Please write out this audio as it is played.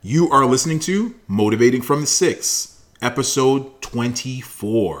You are listening to Motivating from the Six, episode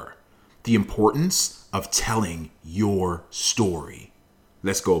 24, the importance of telling your story.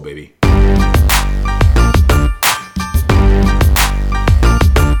 Let's go, baby.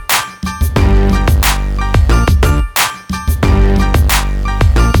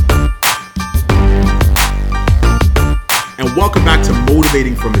 And welcome back to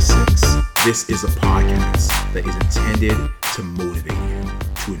Motivating from the Six. This is a podcast that is intended to motivate you,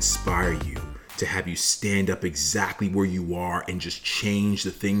 to inspire you, to have you stand up exactly where you are and just change the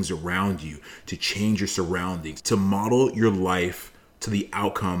things around you, to change your surroundings, to model your life to the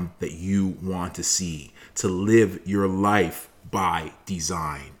outcome that you want to see, to live your life by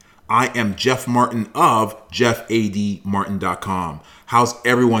design. I am Jeff Martin of JeffADMartin.com. How's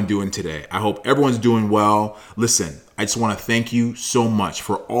everyone doing today? I hope everyone's doing well. Listen, I just want to thank you so much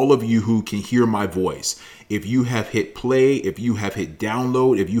for all of you who can hear my voice. If you have hit play, if you have hit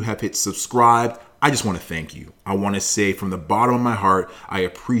download, if you have hit subscribe, I just want to thank you. I want to say from the bottom of my heart, I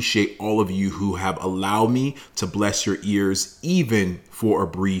appreciate all of you who have allowed me to bless your ears even for a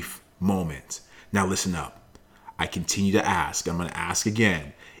brief moment. Now listen up. I continue to ask. I'm going to ask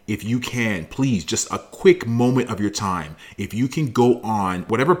again. If you can, please, just a quick moment of your time. If you can go on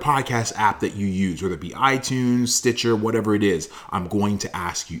whatever podcast app that you use, whether it be iTunes, Stitcher, whatever it is, I'm going to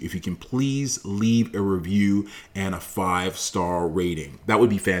ask you if you can please leave a review and a 5-star rating. That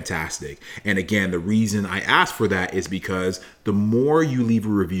would be fantastic. And again, the reason I ask for that is because the more you leave a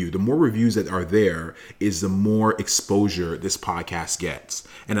review, the more reviews that are there is the more exposure this podcast gets.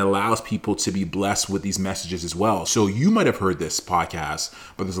 And it allows people to be blessed with these messages as well. So you might have heard this podcast,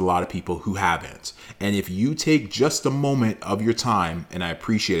 but there's a lot of people who haven't. And if you take just a moment of your time, and I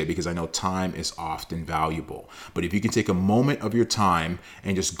appreciate it because I know time is often valuable, but if you can take a moment of your time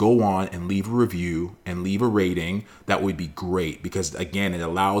and just go on and leave a review and leave a rating, that would be great because again, it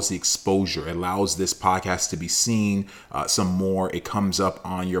allows the exposure, it allows this podcast to be seen some more. It comes up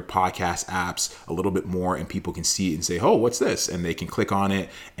on your podcast apps a little bit more and people can see it and say, oh, what's this? And they can click on it.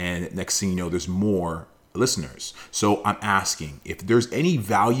 And next thing you know, there's more listeners. So I'm asking if there's any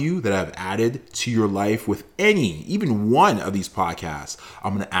value that I've added to your life with even one of these podcasts,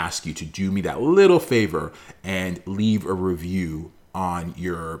 I'm going to ask you to do me that little favor and leave a review on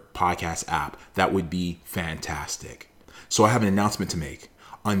your podcast app. That would be fantastic. So I have an announcement to make.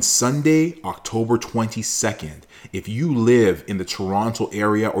 On Sunday, October 22nd, if you live in the Toronto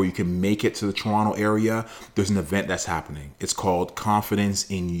area or you can make it to the Toronto area, there's an event that's happening. It's called Confidence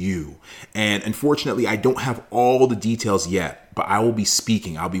in You. And unfortunately, I don't have all the details yet, but I will be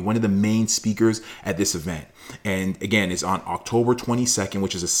speaking. I'll be one of the main speakers at this event. And again, it's on October 22nd,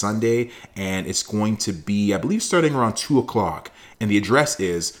 which is a Sunday, and it's going to be, I believe, starting around 2 o'clock. And the address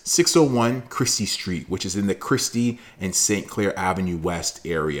is 601 Christie Street, which is in the Christie and St. Clair Avenue West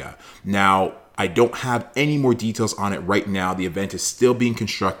area. Now, I don't have any more details on it right now. The event is still being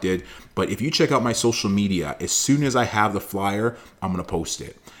constructed. But if you check out my social media, as soon as I have the flyer, I'm going to post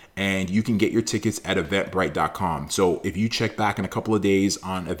it. And you can get your tickets at eventbrite.com. So if you check back in a couple of days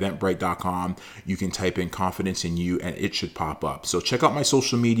on eventbrite.com, you can type in Confidence in You and it should pop up. So check out my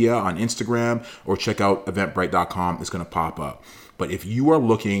social media on Instagram or check out eventbrite.com. It's going to pop up. But if you are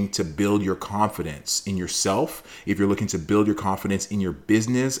looking to build your confidence in yourself, if you're looking to build your confidence in your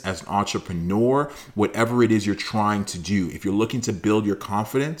business as an entrepreneur, whatever it is you're trying to do, if you're looking to build your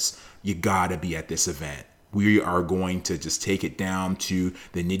confidence, you gotta be at this event. We are going to just take it down to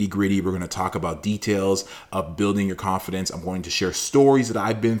the nitty gritty. We're going to talk about details of building your confidence. I'm going to share stories that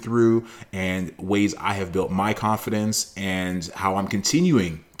I've been through and ways I have built my confidence and how I'm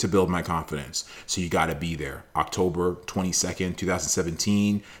continuing to build my confidence. So you got to be there. October 22nd,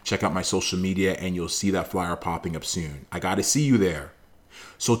 2017. Check out my social media and you'll see that flyer popping up soon. I got to see you there.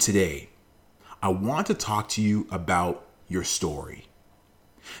 So today, I want to talk to you about your story.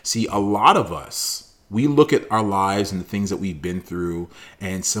 See, a lot of us, we look at our lives and the things that we've been through,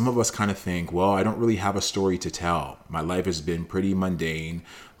 and some of us kind of think, well, I don't really have a story to tell. My life has been pretty mundane.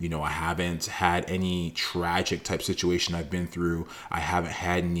 I haven't had any tragic type situation I've been through. I haven't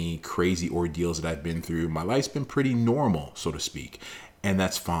had any crazy ordeals that I've been through. My life's been pretty normal, so to speak, and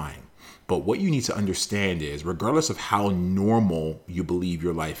that's fine. But what you need to understand is, regardless of how normal you believe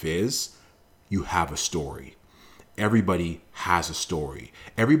your life is, you have a story. Everybody has a story.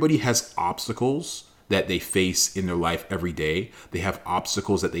 Everybody has obstacles that they face in their life every day. They have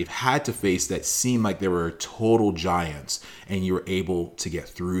obstacles that they've had to face that seem like they were total giants, and you're able to get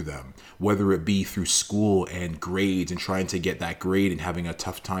through them, whether it be through school and grades and trying to get that grade and having a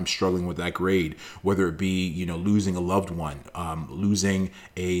tough time struggling with that grade, whether it be, losing a loved one, losing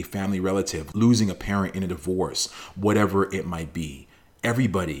a family relative, losing a parent in a divorce, whatever it might be.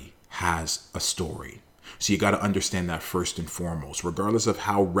 Everybody has a story. So you got to understand that first and foremost. Regardless of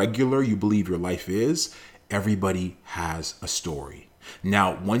how regular you believe your life is, everybody has a story.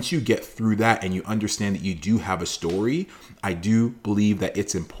 Now, once you get through that and you understand that you do have a story, I do believe that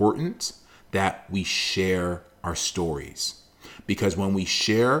it's important that we share our stories. Because when we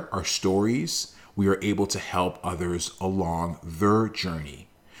share our stories, we are able to help others along their journey.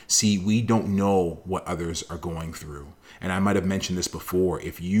 See, we don't know what others are going through. And I might have mentioned this before.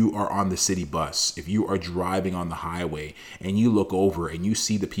 If you are on the city bus, if you are driving on the highway and you look over and you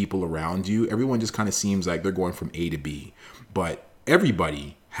see the people around you, everyone just kind of seems like they're going from A to B. But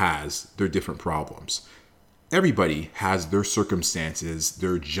everybody has their different problems. Everybody has their circumstances,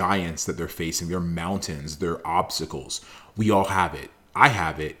 their giants that they're facing, their mountains, their obstacles. We all have it. I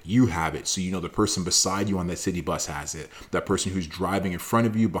have it, you have it. So you know the person beside you on that city bus has it. That person who's driving in front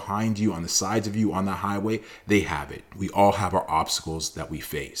of you, behind you, on the sides of you, on the highway, they have it. We all have our obstacles that we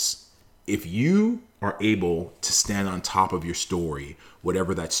face. If you are able to stand on top of your story,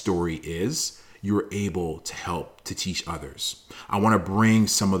 whatever that story is, you're able to help to teach others. I want to bring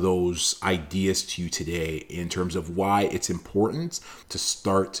some of those ideas to you today in terms of why it's important to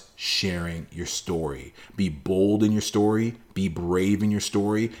start sharing your story. Be bold in your story, be brave in your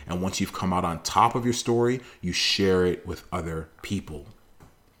story, and once you've come out on top of your story, you share it with other people.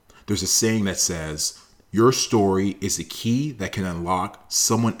 There's a saying that says, your story is the key that can unlock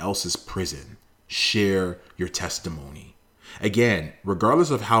someone else's prison. Share your testimony. Again,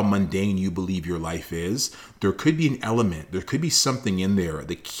 regardless of how mundane you believe your life is, there could be an element, there could be something in there,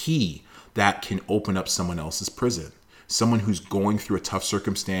 the key that can open up someone else's prison. Someone who's going through a tough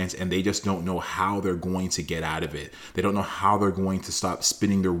circumstance and they just don't know how they're going to get out of it. They don't know how they're going to stop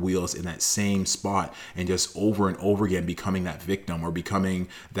spinning their wheels in that same spot and just over and over again becoming that victim or becoming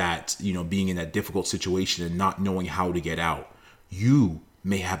that, being in that difficult situation and not knowing how to get out. You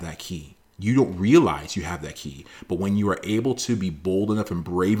may have that key. You don't realize you have that key, but when you are able to be bold enough and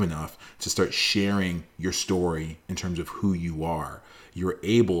brave enough to start sharing your story in terms of who you are, you're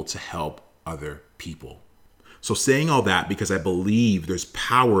able to help other people. So saying all that, because I believe there's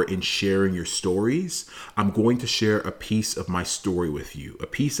power in sharing your stories, I'm going to share a piece of my story with you, a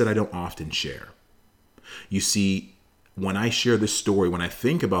piece that I don't often share. You see, when I share this story, when I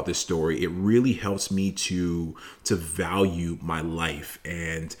think about this story, it really helps me to value my life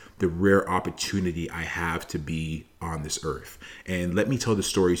and the rare opportunity I have to be on this earth. And let me tell the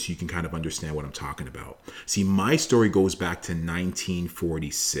story so you can kind of understand what I'm talking about. See, my story goes back to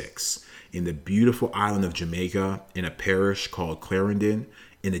 1946 in the beautiful island of Jamaica, in a parish called Clarendon,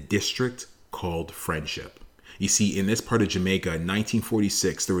 in a district called Friendship. You see, in this part of Jamaica, in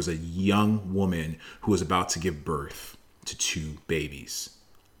 1946, there was a young woman who was about to give birth to 2 babies,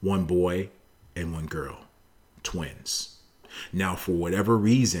 1 boy and 1 girl, twins. Now, for whatever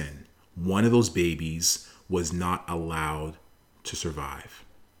reason, one of those babies was not allowed to survive.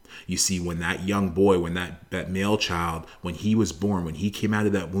 You see, when that young boy, when that male child, when he was born, when he came out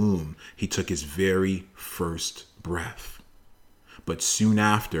of that womb, he took his very first breath. But soon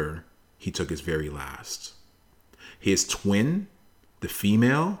after, he took his very last. His twin, the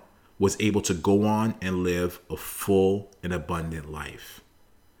female, was able to go on and live a full and abundant life.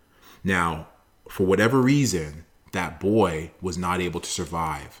 Now, for whatever reason, that boy was not able to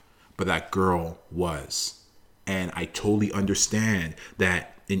survive, but that girl was. And I totally understand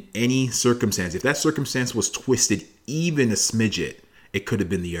that in any circumstance, if that circumstance was twisted even a smidget, it could have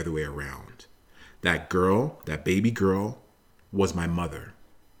been the other way around. That girl, that baby girl, was my mother.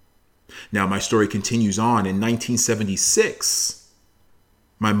 Now, my story continues on. In 1976,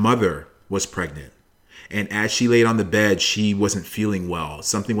 my mother was pregnant. And as she laid on the bed, she wasn't feeling well.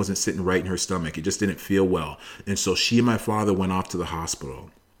 Something wasn't sitting right in her stomach. It just didn't feel well. And so she and my father went off to the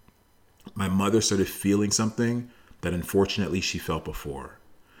hospital. My mother started feeling something that unfortunately she felt before.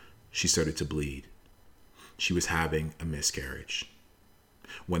 She started to bleed. She was having a miscarriage.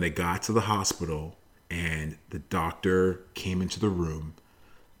 When they got to the hospital and the doctor came into the room,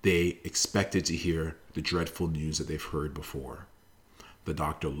 they expected to hear the dreadful news that they've heard before. The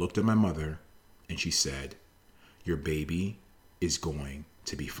doctor looked at my mother and she said, "Your baby is going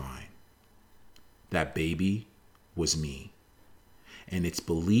to be fine." That baby was me. And it's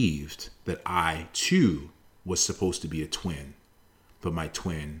believed that I, too, was supposed to be a twin, but my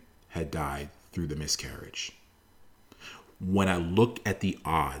twin had died through the miscarriage. When I look at the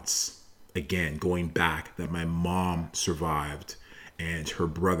odds, again, going back that my mom survived and her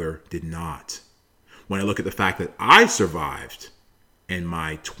brother did not. When I look at the fact that I survived and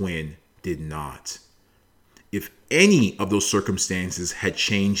my twin did not. If any of those circumstances had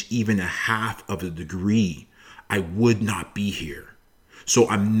changed even a half of a degree, I would not be here. So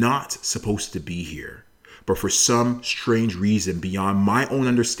I'm not supposed to be here. But for some strange reason, beyond my own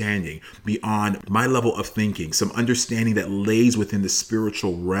understanding, beyond my level of thinking, some understanding that lays within the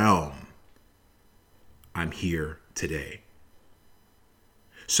spiritual realm, I'm here today.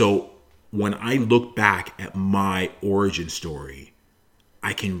 So when I look back at my origin story,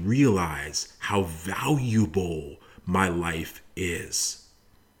 I can realize how valuable my life is.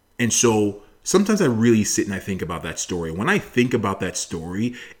 And so sometimes I really sit and I think about that story. When I think about that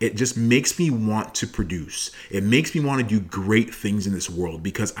story, it just makes me want to produce. It makes me want to do great things in this world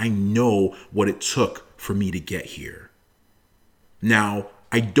because I know what it took for me to get here. Now,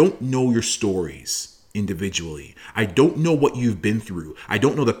 I don't know your stories individually. I don't know what you've been through. I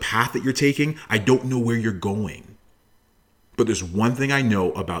don't know the path that you're taking. I don't know where you're going. But there's one thing I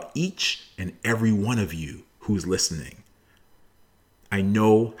know about each and every one of you who's listening. I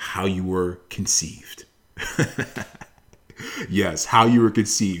know how you were conceived. Yes, how you were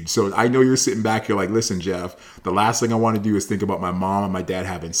conceived. So I know you're sitting back here like, listen, Jeff, the last thing I want to do is think about my mom and my dad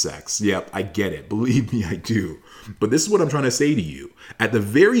having sex. Yep, I get it. Believe me, I do. But this is what I'm trying to say to you. At the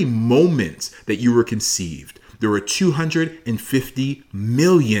very moment that you were conceived, there were 250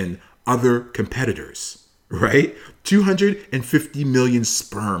 million other competitors, right? 250 million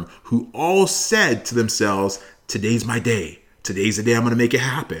sperm who all said to themselves, today's my day. Today's the day I'm going to make it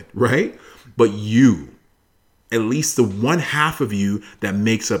happen, right? But you, at least the one half of you that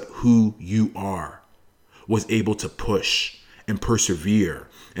makes up who you are, was able to push and persevere.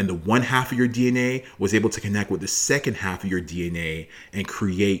 And the one half of your DNA was able to connect with the second half of your DNA and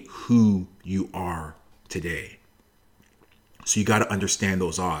create who you are today. So you got to understand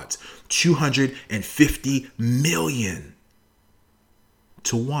those odds. 250 million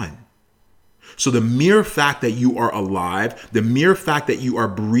to 1. So the mere fact that you are alive, the mere fact that you are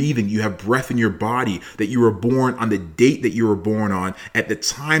breathing, you have breath in your body, that you were born on the date that you were born on, at the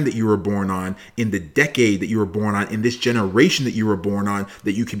time that you were born on, in the decade that you were born on, in this generation that you were born on,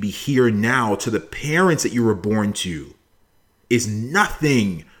 that you can be here now, to the parents that you were born to, is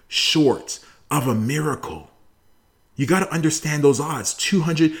nothing short of a miracle. You got to understand those odds,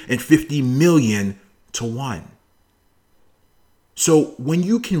 250 million to 1. So when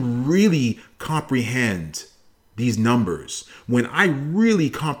you can really comprehend these numbers, when I really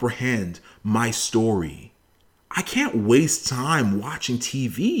comprehend my story, I can't waste time watching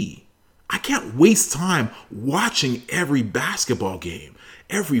TV. I can't waste time watching every basketball game,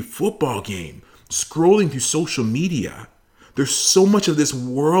 every football game, scrolling through social media. There's so much of this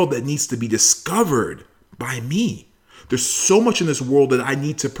world that needs to be discovered by me. There's so much in this world that I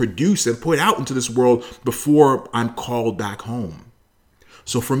need to produce and put out into this world before I'm called back home.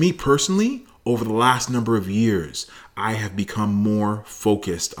 So for me personally, over the last number of years, I have become more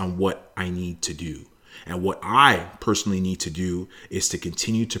focused on what I need to do. And what I personally need to do is to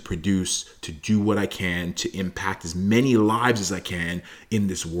continue to produce, to do what I can, to impact as many lives as I can in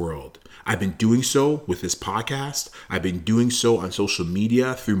this world. I've been doing so with this podcast. I've been doing so on social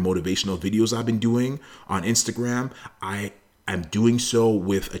media through motivational videos I've been doing on Instagram. I'm doing so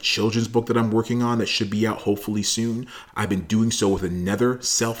with a children's book that I'm working on that should be out hopefully soon. I've been doing so with another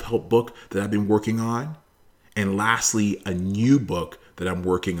self-help book that I've been working on. And lastly, a new book that I'm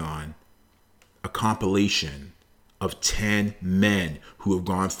working on, a compilation of 10 men who have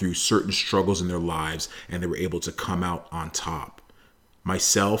gone through certain struggles in their lives and they were able to come out on top.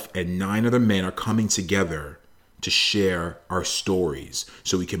 Myself and 9 other men are coming together to share our stories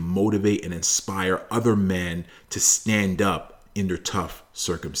so we can motivate and inspire other men to stand up in their tough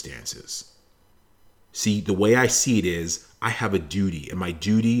circumstances. See, the way I see it is I have a duty, and my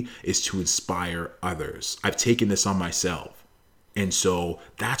duty is to inspire others. I've taken this on myself. And so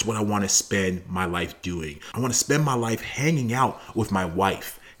that's what I want to spend my life doing. I want to spend my life hanging out with my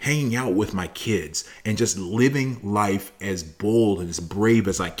wife, hanging out with my kids, and just living life as bold and as brave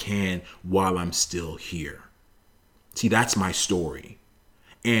as I can while I'm still here. See, that's my story.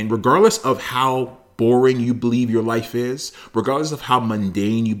 And regardless of how boring you believe your life is, regardless of how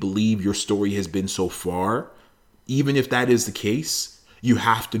mundane you believe your story has been so far, even if that is the case, you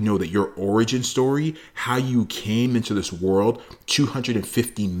have to know that your origin story, how you came into this world,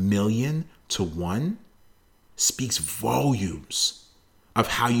 250 million to 1, speaks volumes of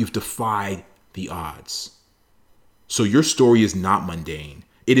how you've defied the odds. So your story is not mundane.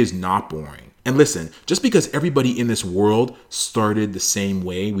 It is not boring. And listen, just because everybody in this world started the same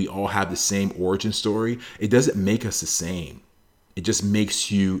way, we all have the same origin story, it doesn't make us the same. It just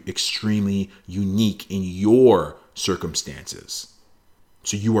makes you extremely unique in your circumstances.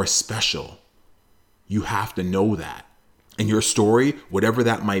 So you are special. You have to know that. And your story, whatever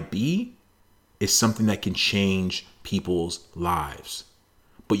that might be, is something that can change people's lives.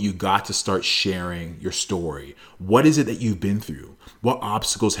 but you got to start sharing your story. What is it that you've been through? What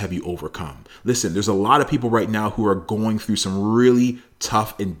obstacles have you overcome? Listen, there's a lot of people right now who are going through some really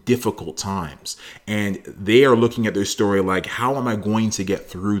tough and difficult times, and they are looking at their story like, how am I going to get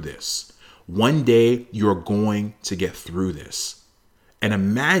through this? One day you're going to get through this. And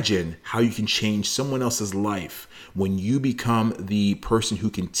imagine how you can change someone else's life when you become the person who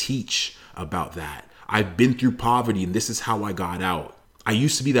can teach about that. I've been through poverty and this is how I got out. I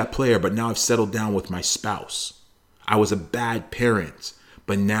used to be that player, but now I've settled down with my spouse. I was a bad parent,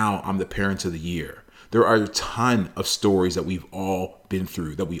 but now I'm the parent of the year. There are a ton of stories that we've all been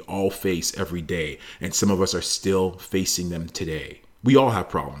through, that we all face every day, and some of us are still facing them today. We all have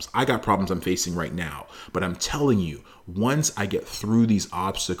problems. I got problems I'm facing right now, but I'm telling you, once I get through these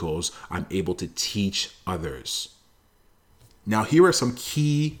obstacles, I'm able to teach others. Now, here are some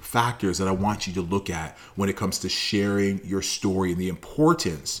key factors that I want you to look at when it comes to sharing your story and the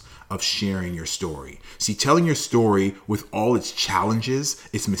importance of sharing your story. See, telling your story with all its challenges,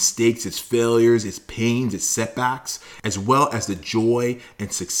 its mistakes, its failures, its pains, its setbacks, as well as the joy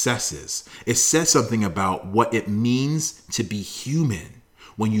and successes, it says something about what it means to be human.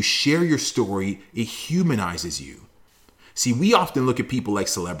 When you share your story, it humanizes you. See, we often look at people like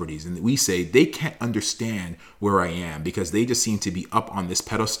celebrities and we say they can't understand where I am because they just seem to be up on this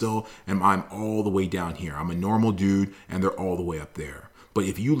pedestal and I'm all the way down here. I'm a normal dude and they're all the way up there. But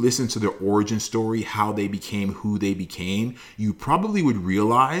if you listen to their origin story, how they became who they became, you probably would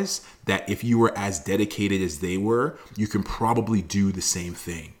realize that if you were as dedicated as they were, you can probably do the same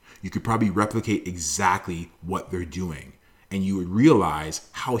thing. You could probably replicate exactly what they're doing. And you would realize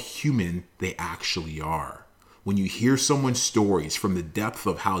how human they actually are. When you hear someone's stories from the depth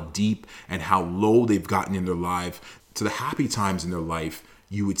of how deep and how low they've gotten in their life to the happy times in their life,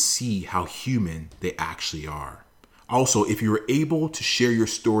 you would see how human they actually are. Also, if you're able to share your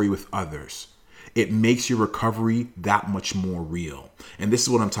story with others, it makes your recovery that much more real. And this is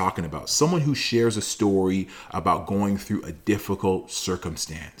what I'm talking about. Someone who shares a story about going through a difficult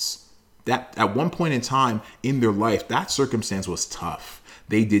circumstance. That at one point in time in their life, that circumstance was tough.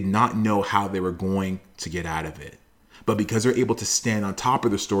 They did not know how they were going to get out of it. But because they're able to stand on top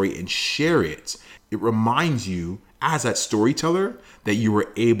of the story and share it, it reminds you as that storyteller that you were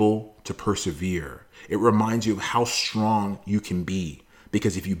able to persevere. It reminds you of how strong you can be.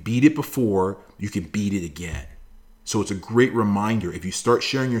 Because if you beat it before, you can beat it again. So it's a great reminder. If you start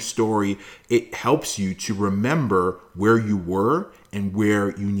sharing your story, it helps you to remember where you were and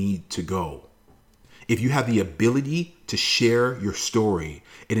where you need to go. If you have the ability to share your story,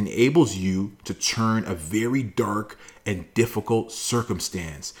 it enables you to turn a very dark and difficult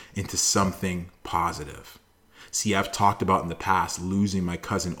circumstance into something positive. See, I've talked about in the past losing my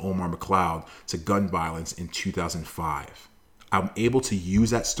cousin Omar McLeod to gun violence in 2005. I'm able to use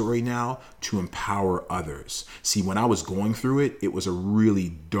that story now to empower others. See, when I was going through it, it was a really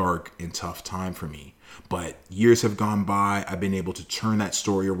dark and tough time for me. But years have gone by, I've been able to turn that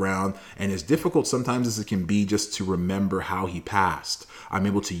story around, and as difficult sometimes as it can be just to remember how he passed, I'm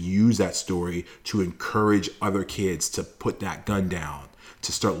able to use that story to encourage other kids to put that gun down,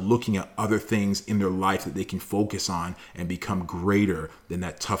 to start looking at other things in their life that they can focus on and become greater than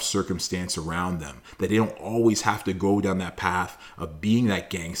that tough circumstance around them. That they don't always have to go down that path of being that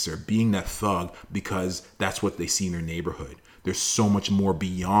gangster, being that thug, because that's what they see in their neighborhood. There's so much more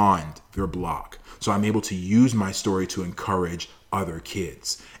beyond their block. So I'm able to use my story to encourage other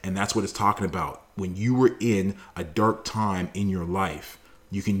kids. And that's what it's talking about. When you were in a dark time in your life,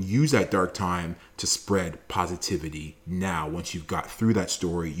 you can use that dark time to spread positivity. Now, once you've got through that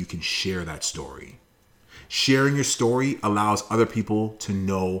story, you can share that story. Sharing your story allows other people to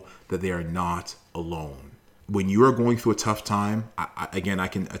know that they are not alone. When you are going through a tough time, I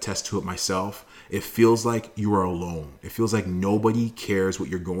can attest to it myself. It feels like you are alone. It feels like nobody cares what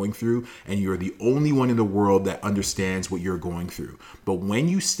you're going through, and you're the only one in the world that understands what you're going through. But when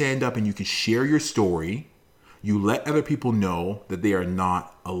you stand up and you can share your story, you let other people know that they are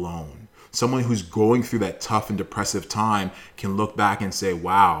not alone. Someone who's going through that tough and depressive time can look back and say,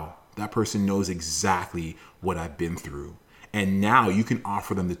 wow, that person knows exactly what I've been through. And now you can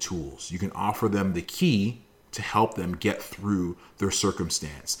offer them the tools. You can offer them the key to help them get through their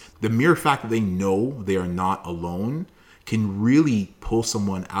circumstance. The mere fact that they know they are not alone can really pull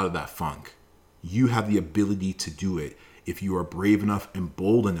someone out of that funk. You have the ability to do it if you are brave enough and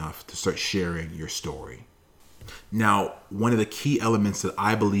bold enough to start sharing your story. Now, one of the key elements that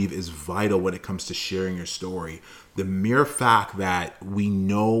I believe is vital when it comes to sharing your story, the mere fact that we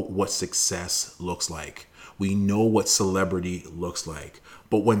know what success looks like. We know what celebrity looks like.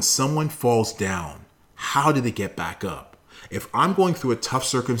 But when someone falls down, how do they get back up? If I'm going through a tough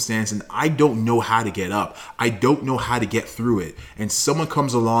circumstance and I don't know how to get up, I don't know how to get through it, and someone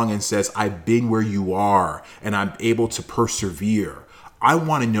comes along and says, I've been where you are and I'm able to persevere, I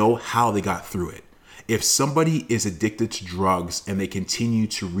want to know how they got through it. If somebody is addicted to drugs and they continue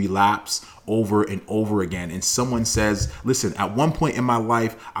to relapse over and over again, and someone says, listen, at one point in my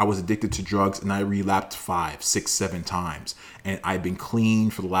life, I was addicted to drugs and I relapsed 5, 6, 7 times, and I've been clean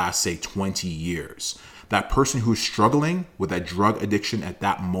for the last, say, 20 years. That person who's struggling with that drug addiction at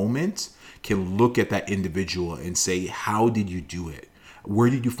that moment can look at that individual and say, how did you do it?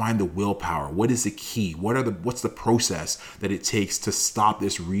 Where did you find the willpower? What is the key? What's the process that it takes to stop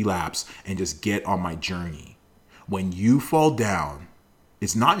this relapse and just get on my journey? When you fall down,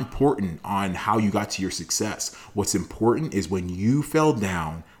 it's not important on how you got to your success. What's important is when you fell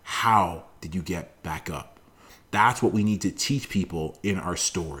down, how did you get back up? That's what we need to teach people in our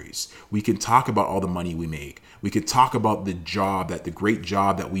stories. We can talk about all the money we make. We can talk about the great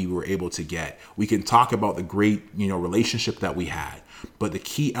job that we were able to get. We can talk about the great, relationship that we had. But the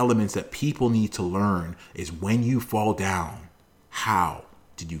key elements that people need to learn is when you fall down, how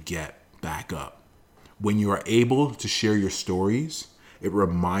did you get back up? When you are able to share your stories, it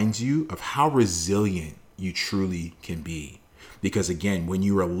reminds you of how resilient you truly can be. Because again, when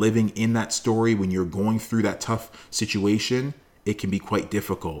you are living in that story, when you're going through that tough situation, it can be quite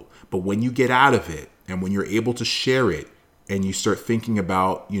difficult. But when you get out of it and when you're able to share it and you start thinking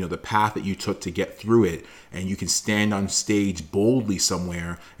about, the path that you took to get through it, and you can stand on stage boldly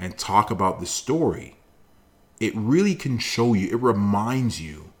somewhere and talk about the story, it really can show you, it reminds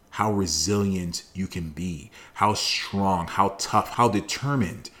you how resilient you can be, how strong, how tough, how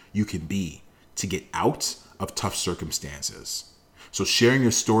determined you can be to get out of tough circumstances. So sharing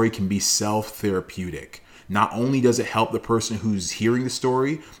your story can be self-therapeutic. Not only does it help the person who's hearing the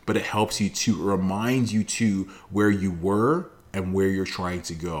story, but it helps you to remind you to where you were and where you're trying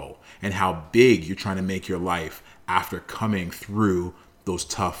to go and how big you're trying to make your life after coming through those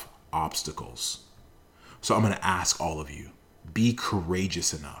tough obstacles. So I'm going to ask all of you, be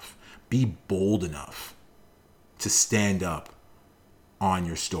courageous enough, be bold enough to stand up on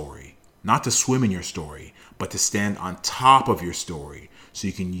your story, not to swim in your story, but to stand on top of your story so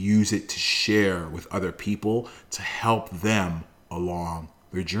you can use it to share with other people to help them along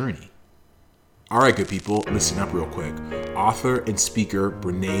their journey. All right, good people, listen up real quick. Author and speaker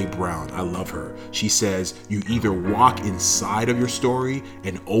Brené Brown, I love her. She says, you either walk inside of your story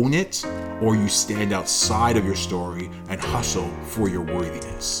and own it, or you stand outside of your story and hustle for your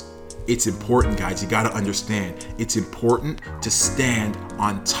worthiness. It's important, guys. You got to understand. It's important to stand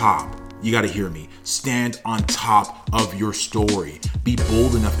on top. You got to hear me. Stand on top of your story. Be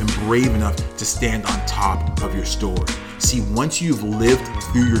bold enough and brave enough to stand on top of your story. See, once you've lived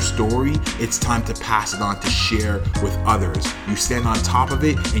through your story, it's time to pass it on to share with others. You stand on top of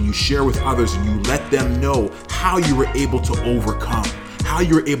it and you share with others and you let them know how you were able to overcome, how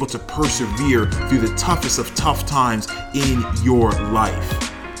you were able to persevere through the toughest of tough times in your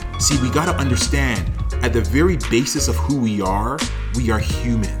life. See, we got to understand, at the very basis of who we are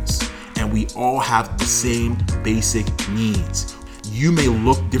humans. And we all have the same basic needs. You may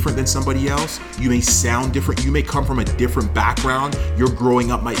look different than somebody else. You may sound different. You may come from a different background. Your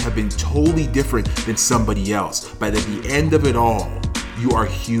growing up might have been totally different than somebody else. But at the end of it all, you are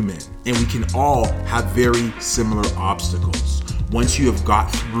human. And we can all have very similar obstacles. Once you have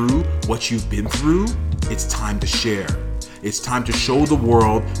got through what you've been through, it's time to share. It's time to show the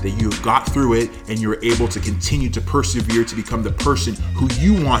world that you've got through it and you're able to continue to persevere to become the person who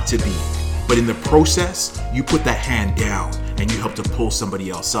you want to be. But in the process, you put that hand down and you help to pull somebody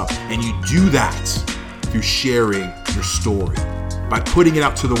else up. And you do that through sharing your story, by putting it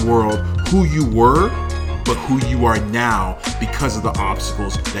out to the world who you were, but who you are now because of the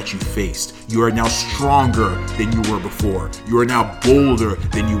obstacles that you faced. You are now stronger than you were before. You are now bolder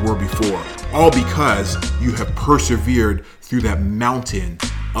than you were before. All because you have persevered through that mountain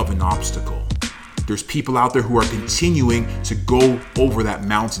of an obstacle. There's people out there who are continuing to go over that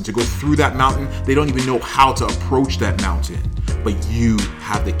mountain, to go through that mountain. They don't even know how to approach that mountain, but you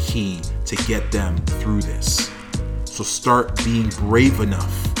have the key to get them through this. So start being brave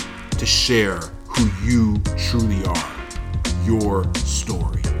enough to share who you truly are, your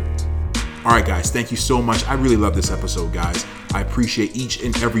story. All right, guys, thank you so much. I really love this episode, guys. I appreciate each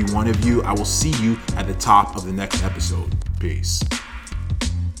and every one of you. I will see you at the top of the next episode. Peace.